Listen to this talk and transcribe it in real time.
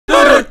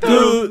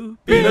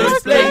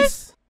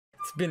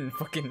been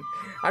fucking...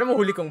 Ano mo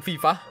huli kong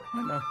FIFA?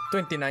 Ano?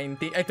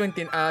 2019? Ay,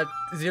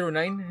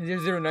 09?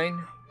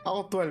 009?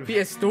 Ako 12.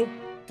 PS2?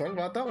 12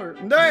 bata or...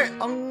 Hindi!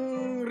 Ang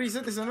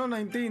recent is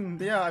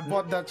 19. Yeah, I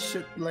bought that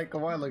shit like a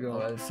while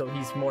ago. Well, so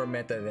he's more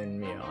meta than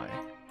me, okay.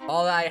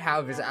 All I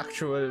have is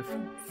actual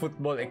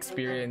football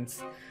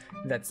experience.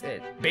 That's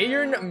it.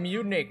 Bayern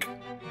Munich.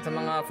 Sa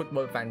mga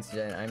football fans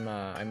dyan,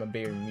 I'm a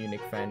Bayern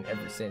Munich fan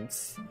ever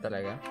since.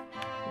 Talaga.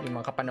 Yung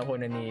mga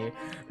kapanahonan ni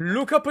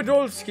Luka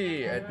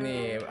Podolski at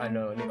ni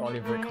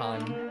Oliver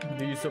Kahn.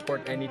 Do you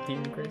support any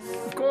team, Chris?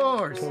 Of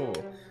course. Oh.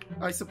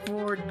 I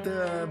support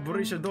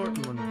Borussia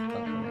Dortmund.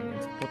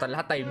 Puta,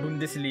 lahat tayo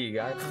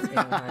Bundesliga.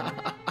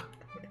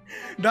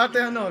 Dati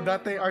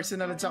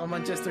Arsenal at saka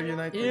Manchester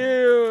United.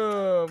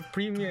 Ew,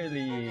 Premier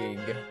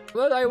League.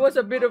 Well, I was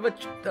a bit of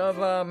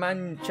a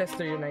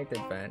Manchester United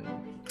fan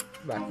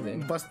back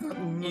then.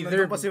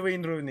 Nandun pa si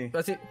Wayne Rooney.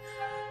 Kasi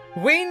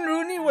Wayne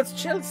Rooney was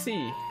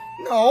Chelsea.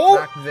 No!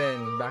 Back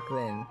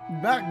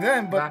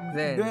then. But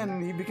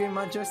then he became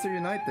Manchester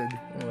United.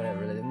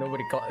 Whatever.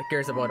 Nobody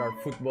cares about our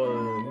football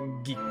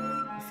geek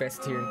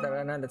fest here.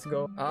 Tara na, let's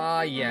go.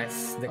 Ah,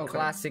 yes. The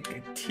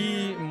classic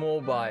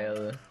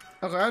T-Mobile.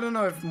 Okay, I don't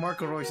know if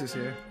Marco Royce is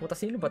here. Puta,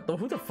 sino ba to?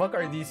 Who the fuck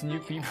are these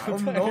new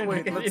people? Oh, no,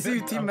 wait. Let's see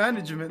team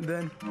management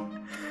then.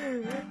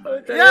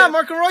 Yeah,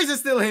 Marco Royce is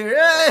still here.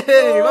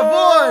 Hey, my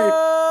boy!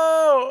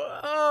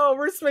 Oh,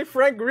 where's my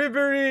Frank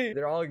Ribery?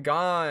 They're all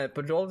gone.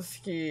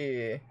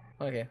 Podolski.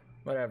 Okay,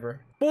 whatever.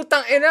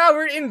 Putang ina,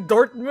 we're in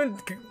Dortmund.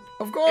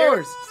 Of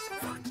course.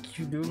 Fuck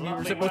you, dude. We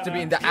were supposed to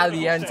be in the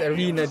Allianz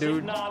Arena,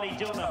 dude.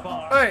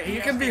 Hey,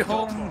 you can be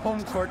home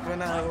court when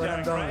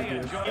I'm done with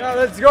you. Yeah,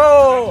 let's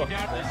go.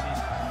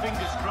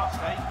 Fingers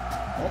crossed, eh?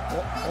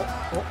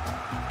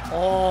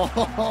 Oh.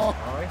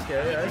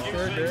 Okay, yeah,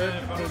 sure, dude.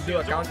 We'll do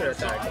a counter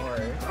attack. Don't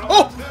worry.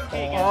 Oh.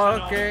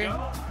 Okay.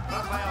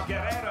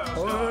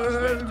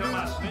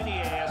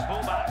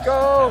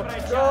 Go.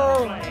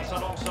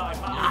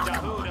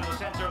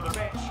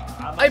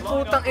 Ay,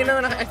 putang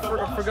ina, I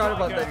forgot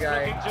about that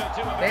guy.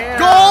 Damn.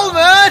 Goal,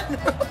 man!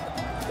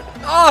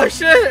 Oh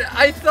shit!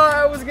 I thought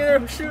I was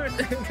gonna shoot.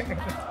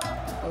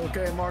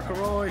 Okay, Marco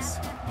Royce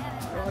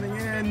running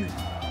in.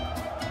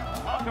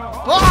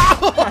 Oh!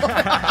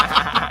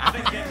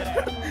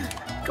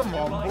 Come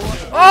on, boy.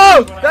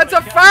 Oh, that's a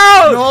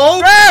foul!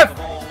 No! Ref!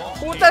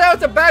 Puta, that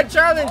was a bad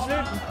challenge,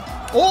 dude.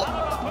 Oh!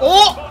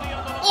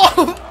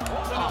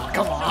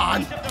 Come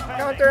on!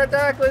 Counter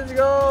attack, let's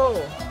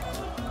go!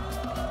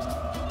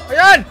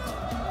 Ayan!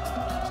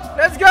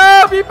 Let's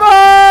go,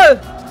 people!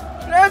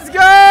 Let's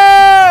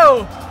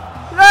go!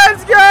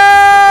 Let's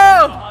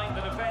go!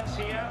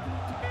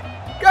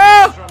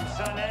 Go!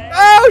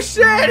 Oh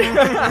shit!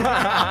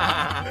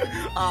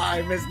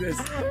 I missed this.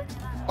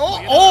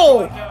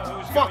 Oh!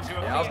 Fuck!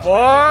 Yeah,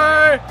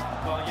 boy!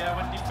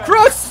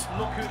 Cross!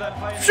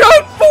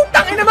 Shoot!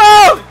 Putang ina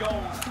mo!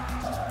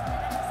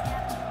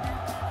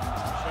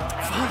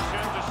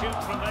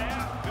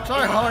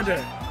 Try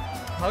harder.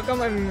 How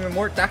come I'm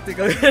more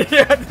tactical than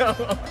you?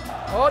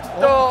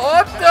 Otto!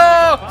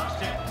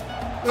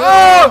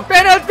 Oh!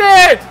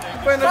 Penalty!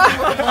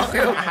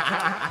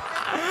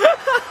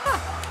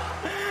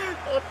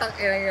 Utang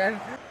ina yan.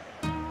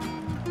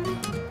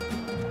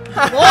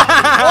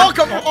 Oh,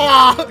 come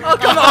on! Oh,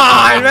 come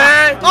on,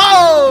 man!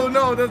 Oh,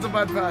 no, that's a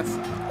bad pass.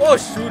 Oh,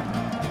 shoot!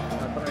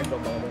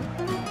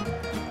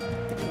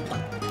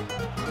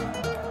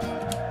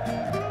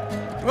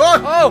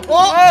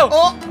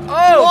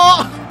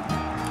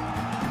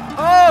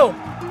 Oh!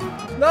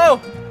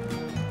 No!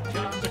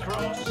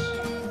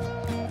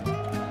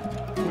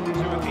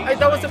 Ay,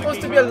 that was supposed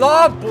to be a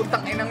lob!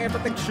 Putang ina nga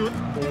patig shoot.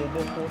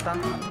 Bobo,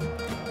 putang.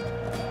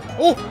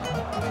 Oh,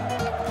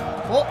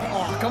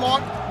 come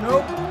on.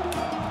 Nope.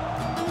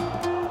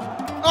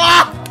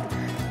 Ah!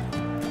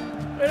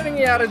 Ano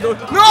nangyayari doon?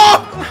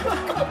 No!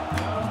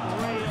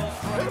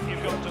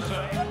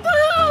 What the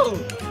hell?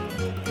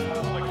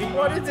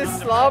 What is this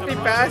sloppy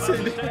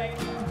passage?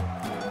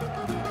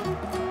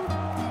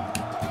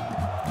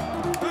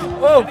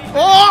 Oh!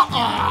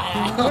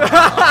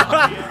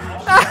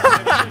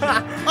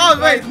 Oh,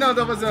 wait, no,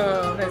 that was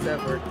a nice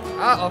effort.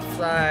 Ah,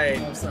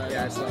 offside. Offside.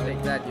 Yeah, so take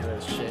that, you little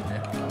shit.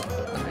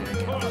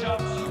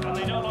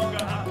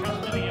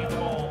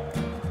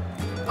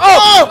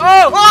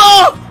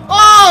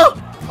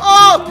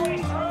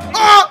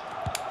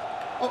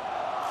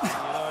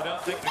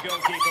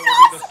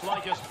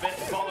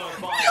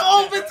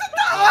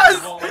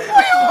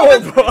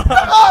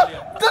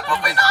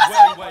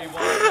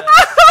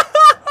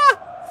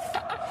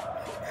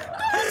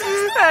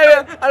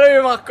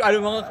 Ano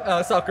yung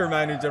mga soccer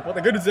manager?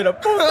 Puta, ganun sila.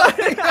 Puta!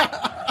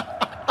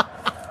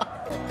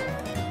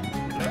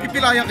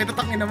 Pipilayan kita,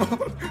 tangina mo.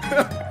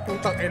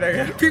 Putang ina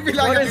yan.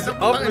 Pipilayan kita, What is up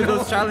tangina with mo.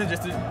 those challenges?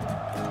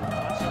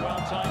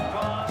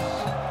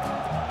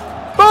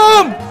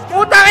 Boom!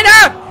 Putang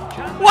ina!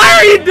 What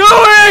are you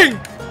doing?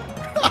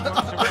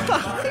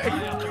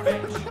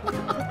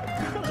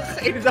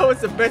 That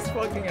was the best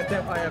fucking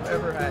attempt I have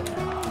ever had.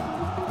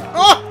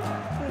 Oh!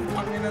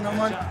 Tangina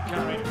naman.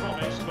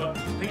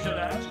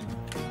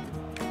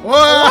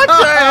 What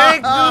the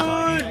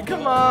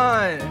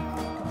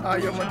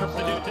Ayaw mo na Chance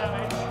to do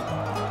damage.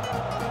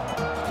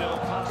 Still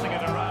passing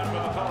it around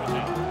with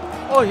authority.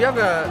 Oh, you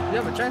have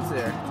a chance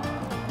there.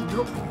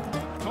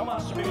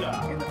 Thomas Müller.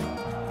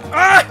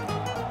 Ah!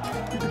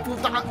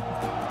 Puta ka.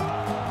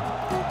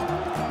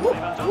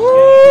 Lewandowski.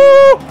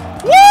 Woo!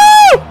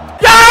 Woo!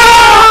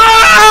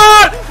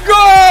 Yeah!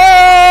 Goal!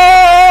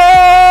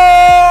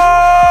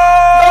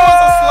 That was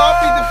a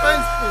sloppy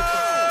defense.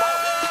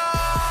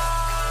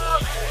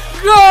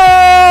 Goal!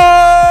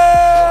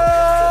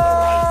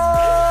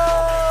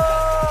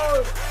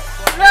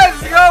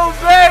 Let's go,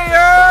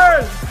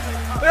 Bayern!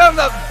 We have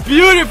that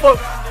beautiful.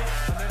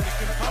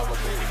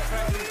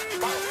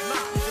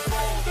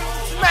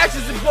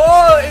 Smashes the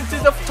ball into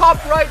the top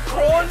right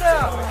corner.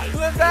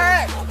 Look at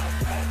that.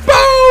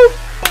 Boom!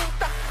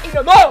 In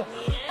the mouth.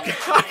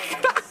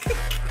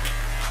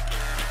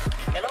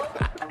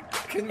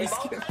 Can we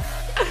skip?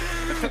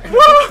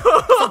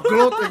 Stop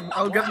gloating.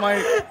 I'll get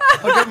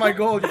my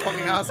goal, you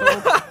fucking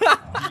asshole.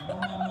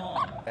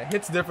 It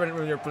hits different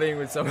when you're playing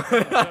with someone.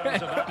 In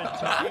terms of added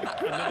time, in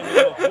the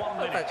middle of 1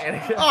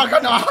 minute. Oh,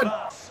 come on.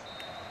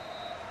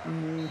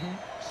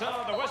 So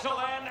the whistle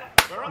then.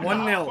 We're on the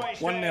 1-0. halfway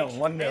stage 1-0.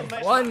 1-0. in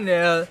this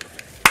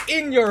 1-0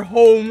 in your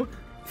home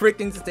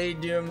freaking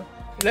stadium.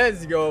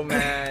 Let's go,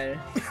 man.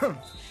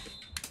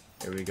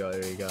 Here we go,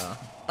 here we go.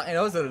 And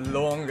that was the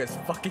longest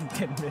fucking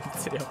 10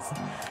 minutes. This is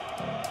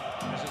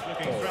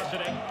looking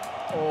threatening.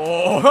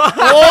 Oh.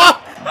 Oh!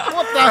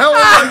 What the hell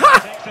was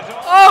that? Takes it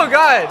off. Oh,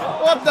 God.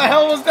 What the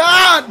hell was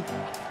that?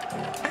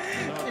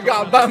 You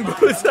got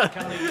bamboozled.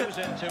 Can they use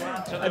it to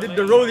add to I did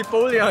the lead?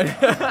 roly-poly on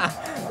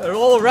the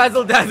roll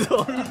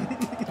razzle-dazzle.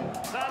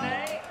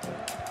 Sané.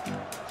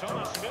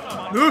 Thomas Müller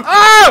might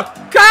Oh!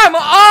 Come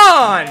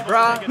on,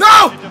 bruh.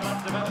 No!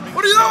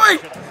 What are you doing?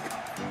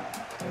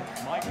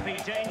 might be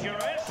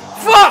dangerous.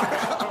 Fuck!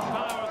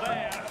 Power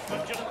there,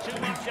 but just too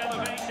much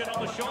elevation on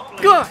the shot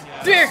lane. God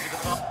damn.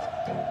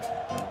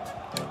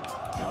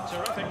 A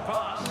terrific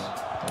pass.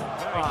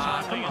 Very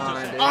timely come on,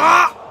 interception. dude.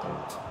 Ah!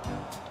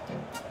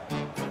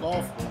 Fuck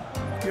off.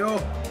 Yo.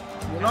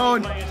 You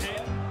alone. Play it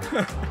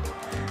in.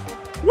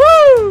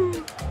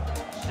 Woo!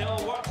 Still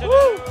work to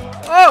Woo! do.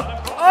 Oh!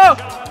 Oh!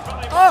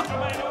 Oh!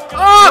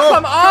 Oh,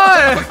 come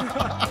on!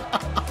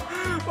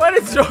 What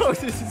is wrong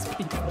with these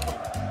people?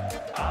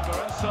 And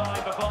we're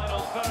inside the final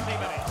 30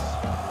 minutes.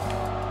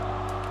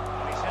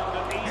 He's held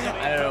it easily.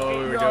 I don't know what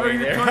we were Yo, doing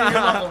you're there. turning it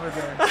up over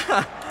there.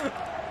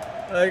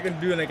 I can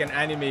do like an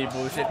anime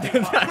bullshit.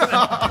 Nice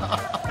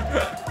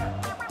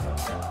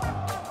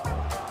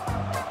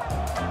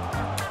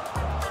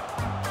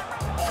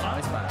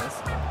pass.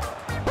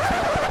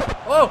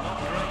 Oh!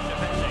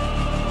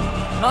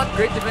 Not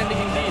great defending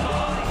indeed.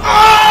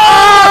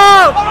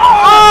 Oh!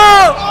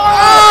 Oh!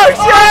 Oh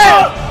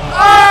shit!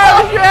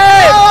 Oh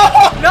shit!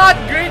 Not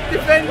great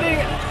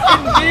defending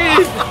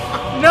indeed.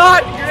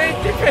 Not great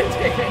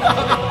defending.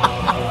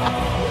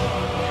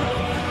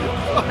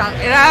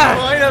 Tangina!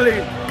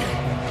 Finally.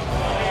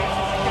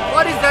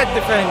 What is that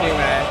defending,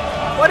 man?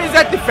 What is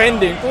that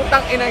defending?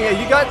 Putang ina niya.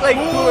 You got like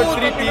 2 or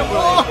 3 people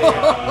right there.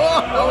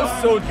 That was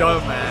so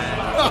dumb, man.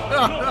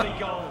 Lovely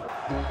goal.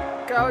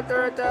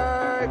 Counter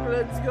attack.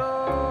 Let's go.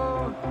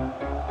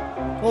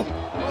 Oh.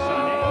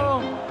 Oh.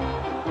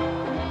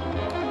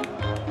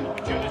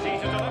 Opportunity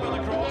to deliver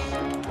the cross.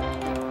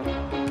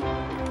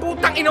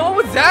 Putang ina, what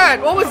was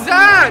that? What was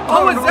that?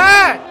 What was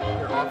that?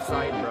 You're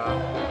offside, bro.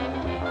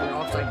 You're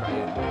offside, bro.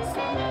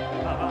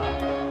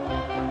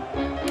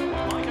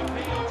 Might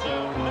appeal to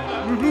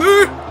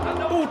Müller.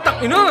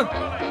 Putang ina.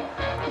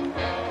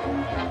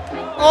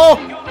 Oh.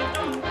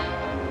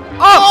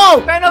 Oh!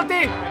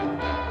 Penalty!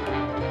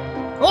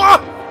 Oh.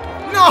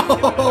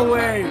 No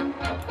way.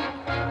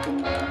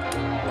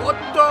 What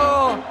the?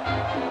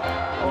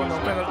 Oh no,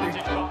 penalty.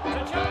 To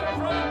check the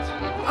front.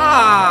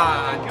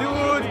 Ah,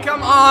 dude,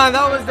 come on.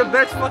 That was the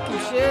best fucking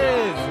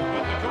shiz.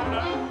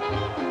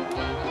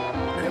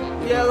 With the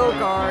corner. Yellow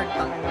card.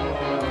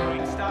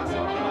 Great stats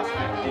over the last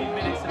 15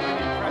 minutes have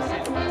been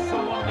impressive.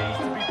 Someone needs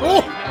to be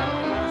Oh. brave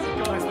now to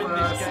go and win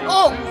this game.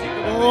 Oh. Who's it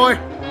gonna Boy.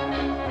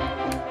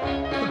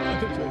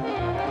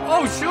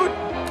 Oh, shoot.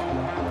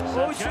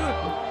 Oh, shoot.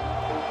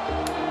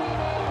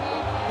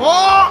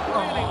 Oh.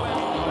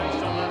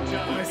 Based on that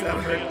challenge, Nice it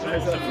would be effort, a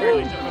nice toss of effort.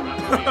 really different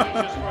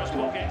reactions for his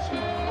pockets.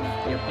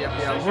 Yep.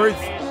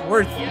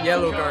 Worth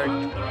yellow card. The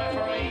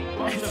referee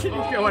must have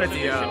I want to see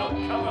positional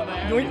cover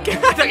there. Yoink.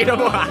 Tangina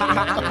mo.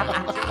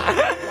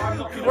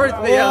 Worth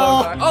the yellow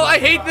card. Oh, I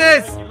hate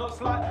this. It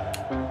looks like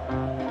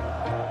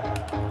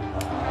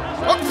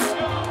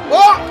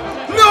Oh.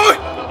 No.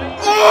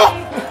 Oh.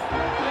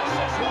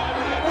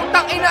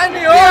 Putang ina ano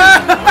yun?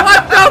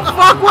 What the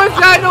fuck was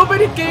that?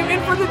 Nobody came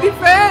in for the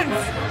defense.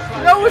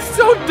 That was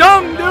so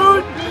dumb,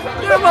 dude.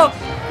 Tignan mo.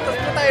 Tapos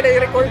pa tayo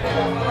na-record.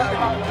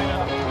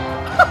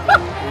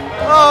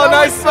 Oh,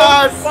 nice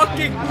pass.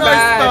 Fucking Nice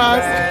bad,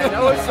 pass. man.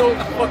 That was so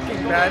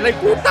fucking bad. Like,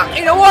 putang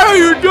ina, what are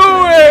you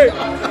doing?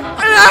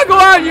 Ano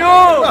nagawa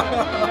nyo?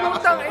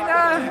 Putang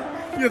ina.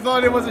 You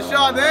thought it was a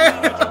shot, eh?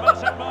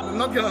 I'm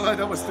not gonna lie,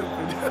 that was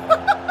stupid.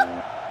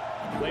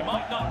 They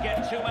might not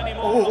get too many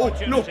more Oh, no,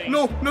 opportunities.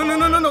 no, no, no,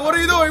 no, no, no. What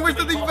are you doing? Where's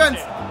the defense?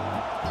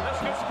 This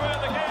could square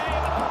the game.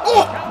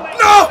 Oh,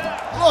 no!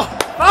 Oh,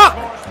 Fuck!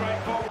 More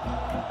straightforward.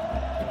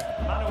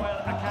 Manuel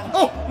Akanji.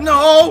 oh,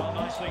 no!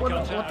 Nicely What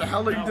cut the out.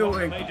 hell are you Now, what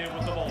doing? can they do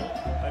with the ball?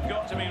 They've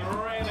got to be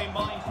really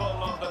mindful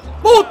of the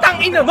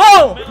Putang ina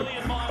mo!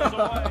 million miles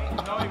away.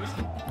 No, he was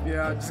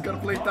Yeah, just gotta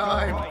play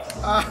time.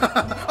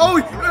 Oh,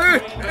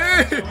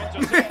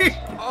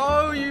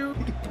 Oh, you.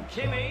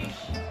 Kimmich.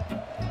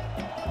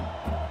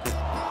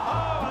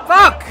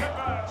 Fuck!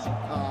 Reverse.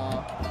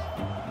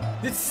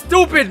 It's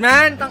stupid,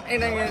 man! Tang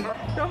ina yan.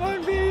 Come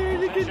on,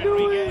 Bayern, you can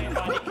do it!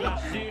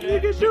 You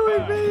can do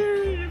it,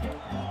 Bayern!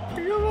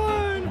 Come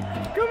on!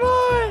 Come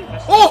on!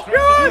 oh,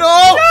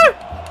 no!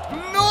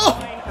 No!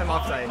 I'm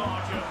offside.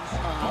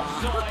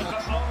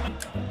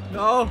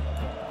 No!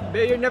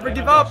 Bayern, never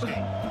give up!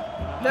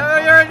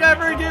 Bayern,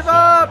 never give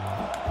up!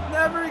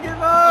 Never give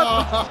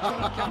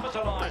up!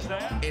 Capitalised there.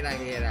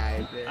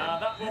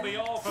 That will be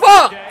all for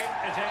Fuck! this game.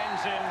 It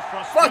ends in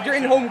frustration. Fuck, you're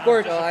in home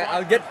court. And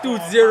I'll get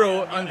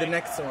 2-0 on the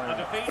next a one.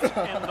 defeat in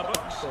the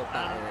books.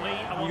 And Lee,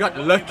 I You wonder got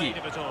what lucky. made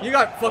of it all. You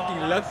got fucking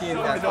lucky in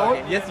that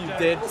fucking. Yes, you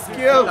did.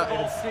 Skill.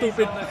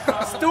 Stupid,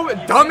 stupid,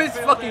 dumbest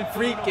fucking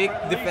free kick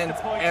defense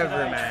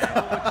ever, man.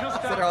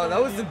 That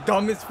was the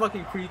dumbest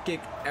fucking free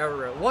kick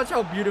ever. Watch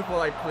how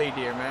beautiful I played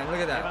here, man. Look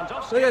at that.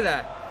 Look at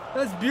that.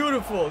 That's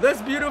beautiful.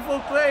 That's beautiful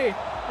play.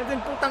 And then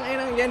putang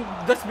ina yan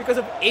just because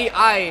of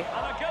AI. And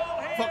a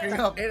goal here. Fucking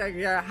up.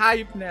 Yeah,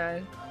 hype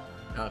na.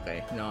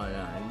 Okay, no,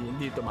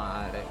 hindi ito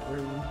maaari.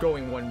 We're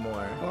going one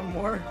more. One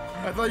more?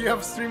 I thought you have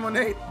a stream on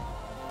 8.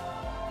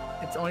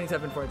 It's only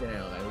 7:49.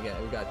 Okay,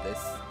 we got this.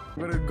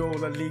 I'm gonna go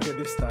La Liga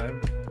this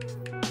time.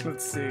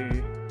 Let's see.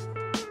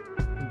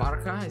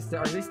 Barca,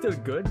 are they still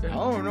good? I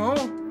don't know.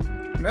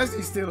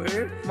 Messi's still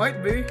here. Might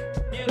be.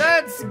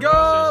 Let's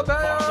go,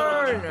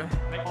 Bayern!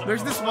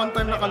 There's this one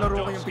time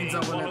nakalaro ko yung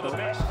pinsan ko nito.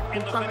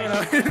 Putang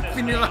ina,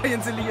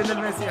 pinilayan si Lionel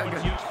Messi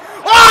agad.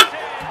 What?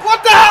 What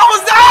the hell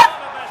was that?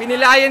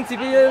 Pinilayan si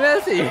Lionel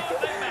Messi.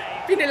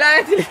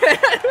 Pinilayan si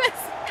Lionel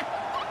Messi.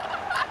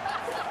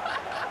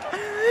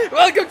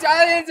 Welcome to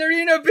Allianz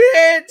Arena,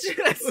 bitch!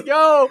 Let's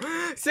go!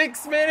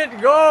 6-minute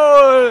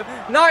goal!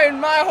 Not in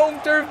my home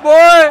turf,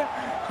 boy!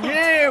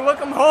 Yeah,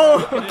 welcome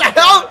home! What the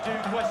hell?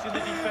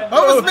 I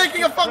was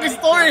making a fucking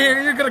story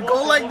here. You're gonna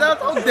go like that?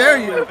 How dare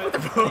you?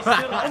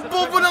 Ang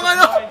bobo ng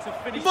ano?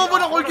 Ang bobo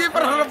ng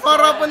goalkeeper.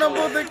 Harap-harapan ng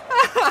butik.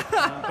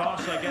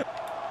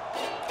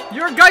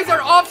 Your guys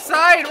are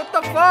offside! What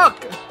the fuck?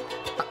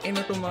 Takin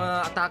na itong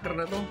mga attacker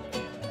na to.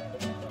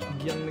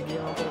 Giyang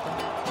ako ito.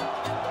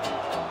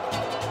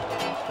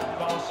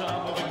 Barca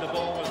moving the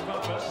ball with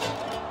purpose.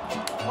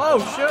 Oh,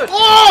 shit!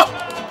 Oh!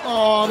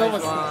 Oh, that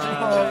was...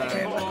 Nice one.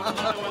 Okay.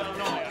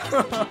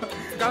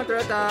 Counter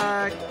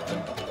attack!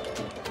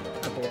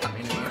 Naputang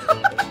ina niya.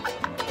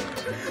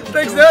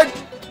 Thanks, Dad.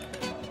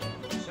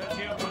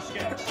 Sergio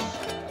Busquets.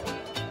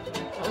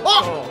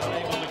 Oh!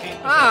 Unable to keep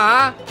the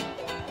Ah!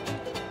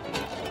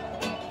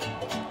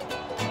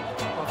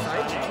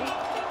 Offside?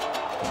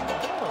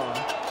 Oh.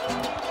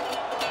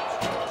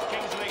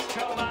 Kingsley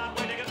Coman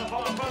waiting at the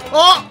far post.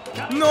 Oh!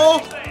 No!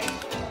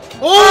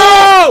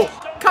 Oh!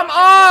 Come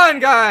on,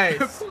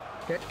 guys!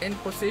 Get in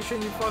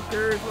position, you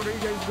fuckers. What are you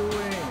guys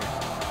doing?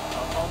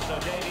 Alfonso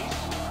Davies.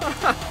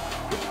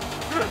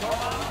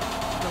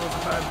 That was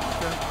bad.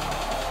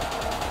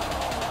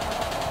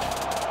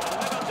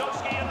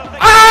 Lewandowski in the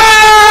thick.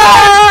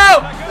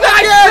 Oh!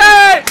 Nice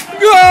it!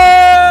 Goal!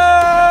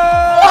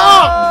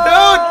 Oh,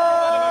 dude!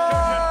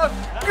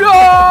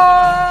 Goal!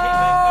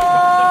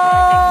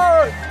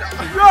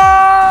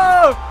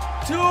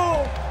 2-0!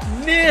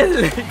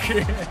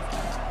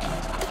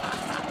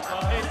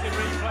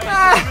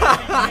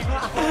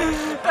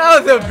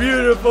 That was a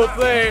beautiful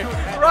play.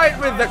 Right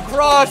with the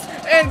cross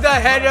and the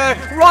header.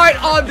 Right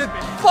on the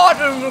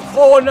bottom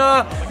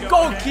corner.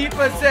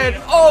 Goalkeeper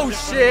said, oh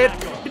shit.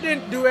 He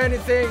didn't do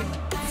anything.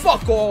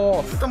 Fuck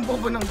off. Itang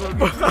bobo ng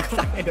goalkeeper.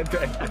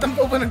 Itang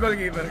bobo ng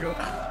goalkeeper ko.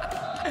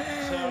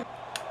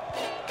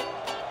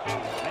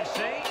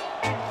 Messi.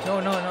 No.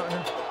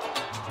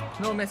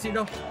 No, Messi,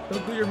 no.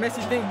 Don't do your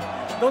Messi thing.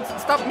 Don't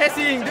stop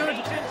Messying, dude.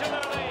 Into the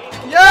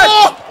lead. Yes!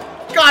 Oh!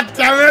 God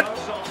damn it!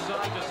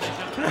 Offside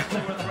decision.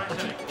 They were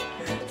threatening.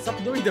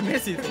 Stop doing the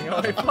Messi thing.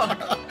 Okay, fuck.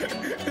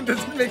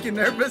 Does it make you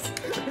nervous? So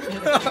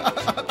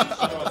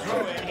a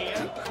throw in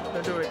here.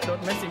 Don't do it.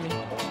 Don't Messi me.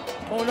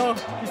 Oh no,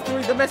 he's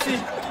doing the Messi.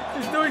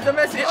 He's doing the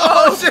Messi.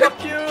 Oh, Oh, shit. fuck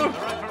you. The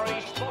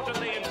referee spotted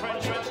the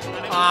infringement.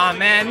 And it Ah, was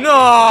man,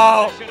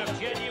 no. should have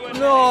genuinely.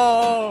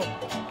 No.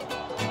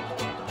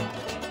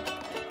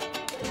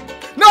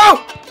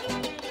 No!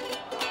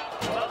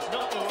 That's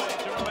not the way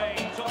to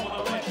remain top of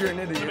the list. You're an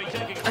To be idiot.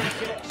 taking free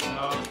kicks.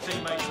 No, his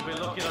teammates will be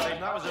looking at him.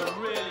 That was a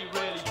really,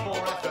 really poor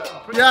effort. I'm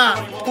pretty Yeah,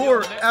 sure he won't poor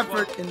get the next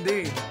effort one.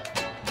 indeed.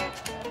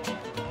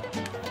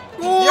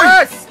 Oy!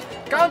 Yes.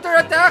 Counter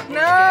attack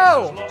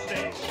now. Lost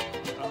it.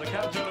 And the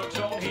counter looks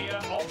on here.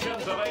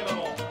 Options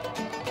available.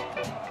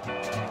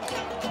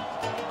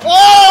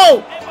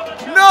 Oh!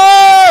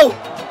 No!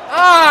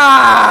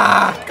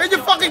 Ah. Can you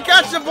fucking fucking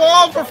catch the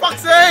ball, for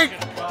fuck's sake!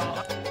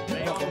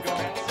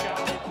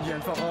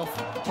 Jen, fuck off.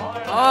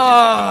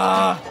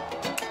 Ah!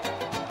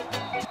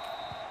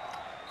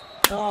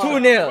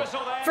 2-0.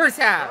 First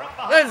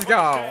half. Let's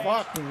go.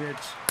 Fuck me,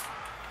 bitch.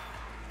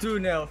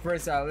 2-0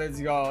 first half. Let's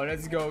go.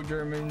 Let's go,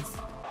 Germans.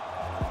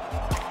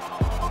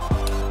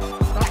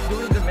 Stop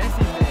doing the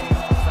messy thing.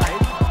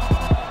 Side.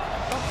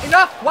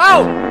 Enough.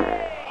 Wow.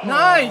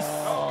 Nice.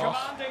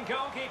 Commanding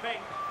goalkeeping.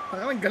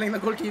 Ang galing na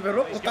goalkeeper,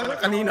 bro. Putang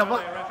kanina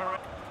pa.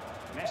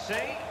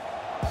 Messi.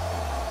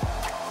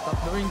 Stop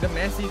doing the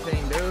messy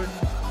thing, dude.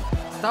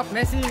 Stop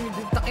messing.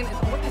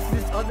 What is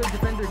this other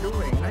defender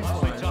doing? Nice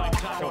one.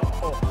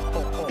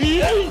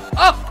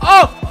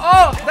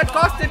 Oh! That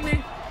costed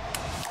me.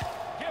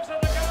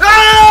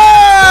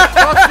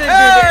 Costed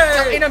me.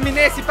 Tangina,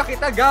 minesi pa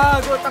kita,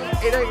 gago.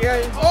 Tangina,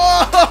 guys.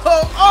 Oh!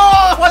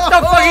 What the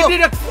fuck?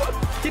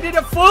 He did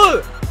a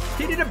full.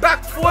 He did a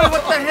back full.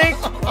 What the heck?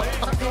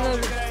 Tangina,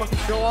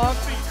 fucking show off.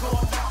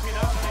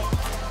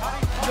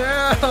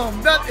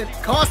 Damn, that it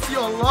cost you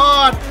a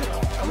lot.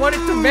 I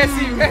wanted to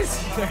messy.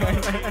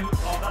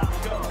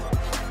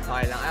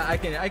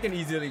 I can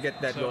easily get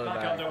that goal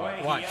back.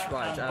 Watch.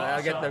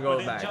 I'll get the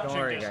goal back. Don't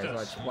worry,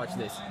 guys. Watch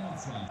this.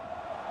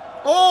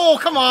 Oh,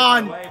 come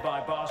on!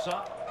 By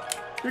Barca.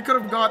 You could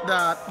have got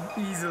that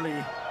easily.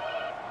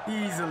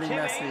 Easily,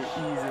 Messi.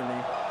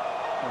 Easily.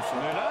 Oh,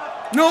 shit.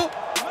 No!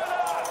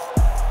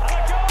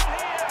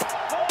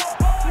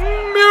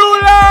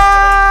 Müller!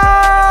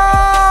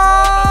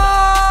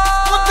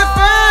 What the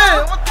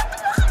fuck?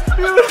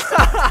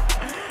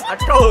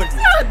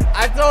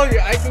 I told you,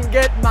 I can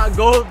get my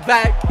goal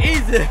back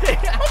easily.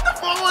 What the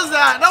fuck was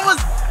that? That was...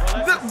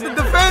 The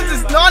defense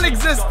is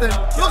non-existent.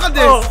 Look at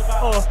this.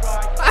 Oh.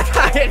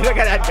 Look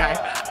at that guy.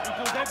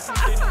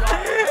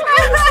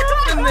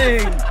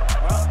 Happening?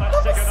 That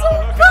was so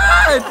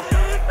bad.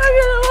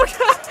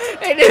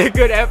 They did a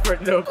good effort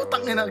though.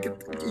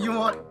 You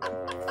want...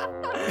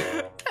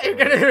 You're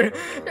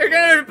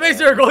gonna replace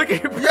your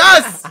goalkeeper.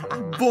 Yes!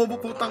 Bobo,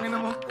 putang ina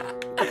mo.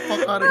 Get the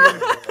fuck out of here.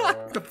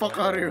 Get the fuck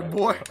out of here,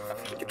 boy.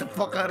 Get the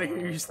fuck out of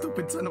here, you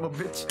stupid son of a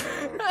bitch.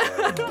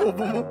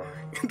 Bobo mo.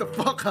 Get the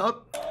fuck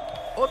out.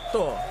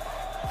 Otto.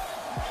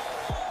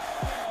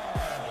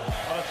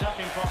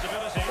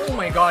 Oh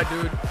my god,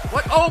 dude.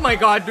 What? Oh my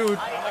god, dude.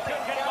 Ooh,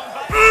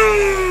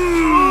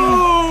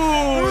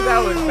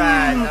 that was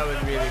bad. That was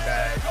really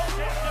bad.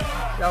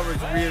 That was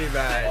really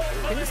bad.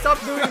 Can you stop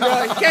doing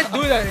that? You can't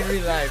do that in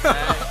real life,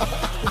 man.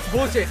 It's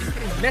bullshit.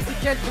 Messi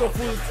can't do a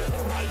full,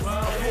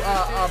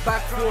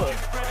 back full.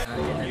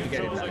 You have to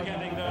get it back.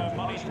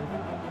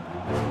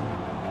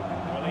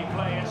 Will he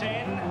play it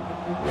in?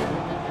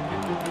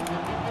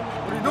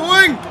 What are you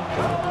doing?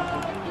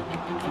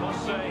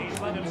 Must say he's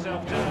let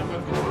himself down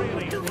with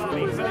really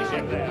flabby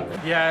finishing there.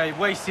 Yeah,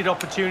 wasted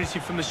opportunity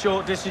from the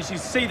short distance. You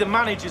see the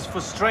manager's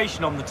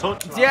frustration on the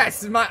touch.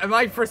 Yes,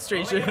 my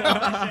frustration.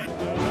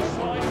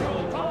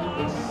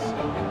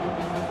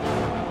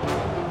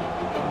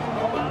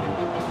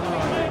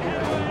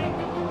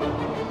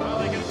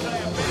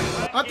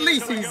 At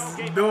least he's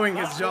doing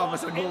his job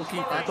as a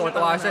goalkeeper. Totoo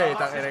siya eh,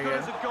 tangina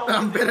yan.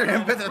 I'm better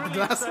at the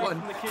last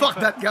one. Fuck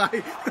that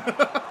guy.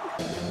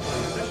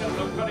 Position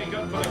looked very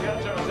good for the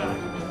counter-attack.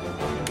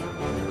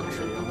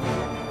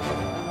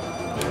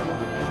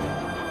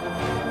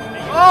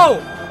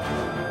 Oh!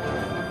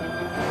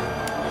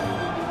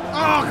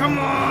 Oh, come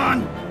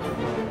on!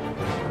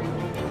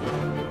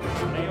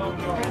 Leon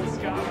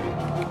Goretzka.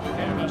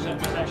 Careless in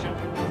possession.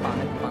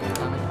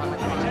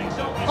 Takes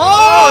on the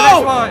Oh,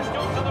 that's one!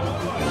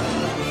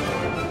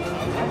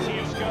 plenty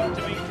of scope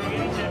to be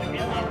created in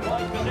the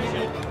right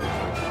position.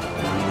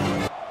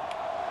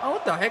 Oh,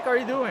 what the heck are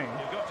you doing?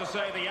 You've got to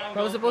say the angle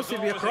That was supposed to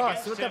be a always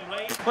cross. against What him, the...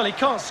 Lee. Well, he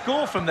can't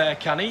score from there,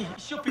 can he? He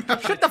should be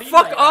pushing Shut the a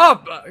fuck teammate.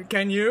 up!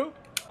 Can you?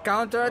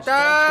 Counter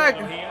attack!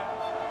 Here.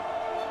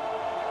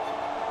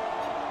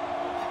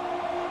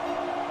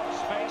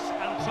 Space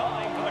and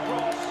time for the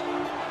cross.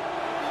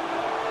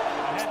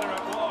 A header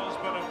it was,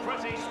 but a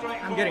pretty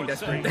straightforward I'm getting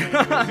desperate. save.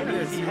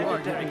 Yes, you are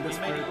getting this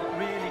He made part. it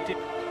really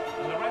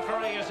And the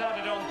referee has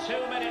added on 2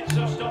 minutes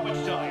of stoppage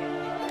time.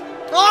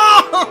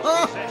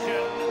 Oh!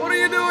 Session. What are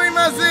you doing,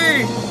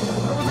 Messi?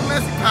 That was a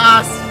Messi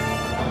pass.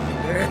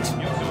 Bitch.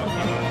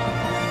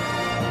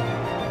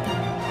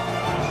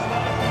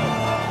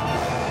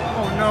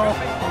 Oh no.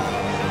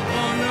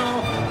 Oh no.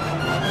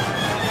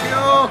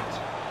 No.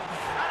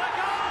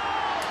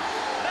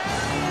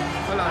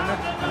 Wala na.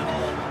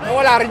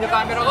 Wala rin yung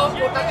camera ko,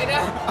 putang ina.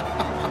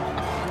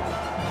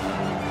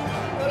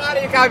 Wala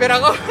rin yung camera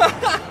ko.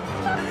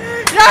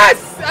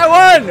 Yes! I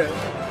won!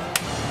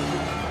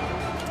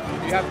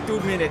 You have 2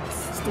 minutes.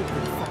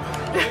 Stupid fuck.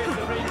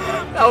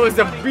 That was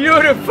a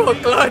beautiful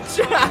clutch.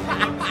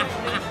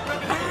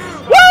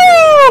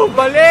 Woo!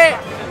 Bali!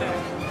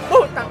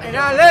 Putang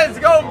ina, let's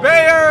go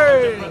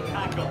Bayern!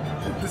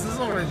 This is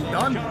already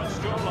done.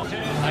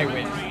 I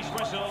win.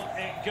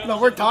 No,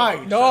 we're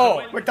tied.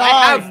 No, We're I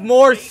tied. have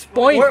more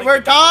points. We're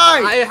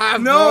tied. I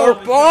have no, more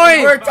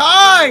points. We're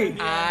tied.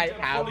 I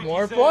have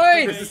more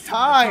points. This is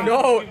tied.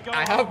 No,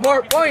 I have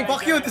more points.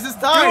 Fuck you. This is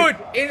tied.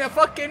 Dude,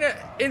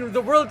 in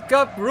the World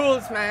Cup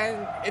rules,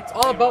 man, it's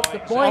all about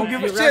the I points.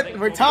 don't give a shit.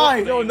 We're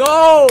tied.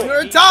 No.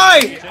 We're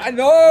tied.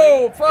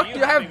 No, fuck,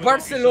 you have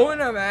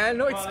Barcelona, man.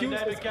 No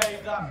excuses.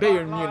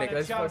 Bayern Munich,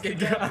 let's fucking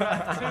go.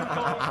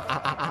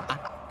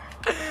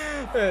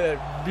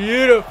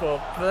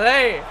 Beautiful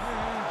play.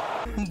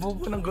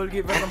 Bobo ng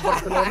goalkeeper ng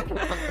Barcelona.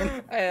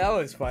 Hey, that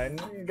was fun.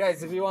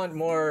 Guys, if you want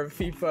more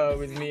FIFA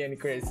with me and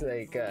Chris,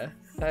 like,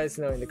 let us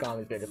know in the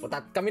comments below.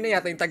 Kami na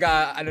yata yung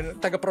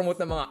taga-promote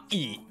ng mga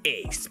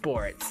EA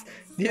Sports.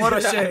 What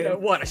a shame.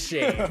 What a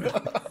shame.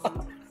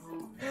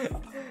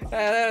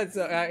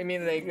 I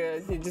mean, like,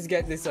 you just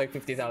get this like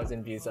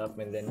 50,000 views up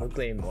and then we'll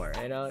play more,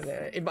 you know?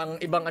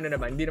 Ibang ano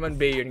naman, hindi naman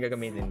Bayern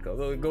gagamitin ko.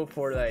 Go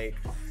for like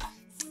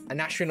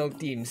national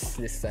teams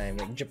this time,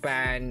 like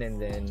Japan and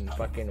then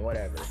fucking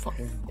whatever.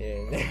 Fucking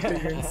Yeah.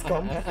 Bayern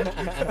scum.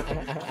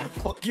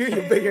 Fuck you,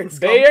 you Bayern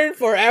scum. Bayern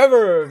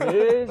forever,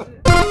 bitch.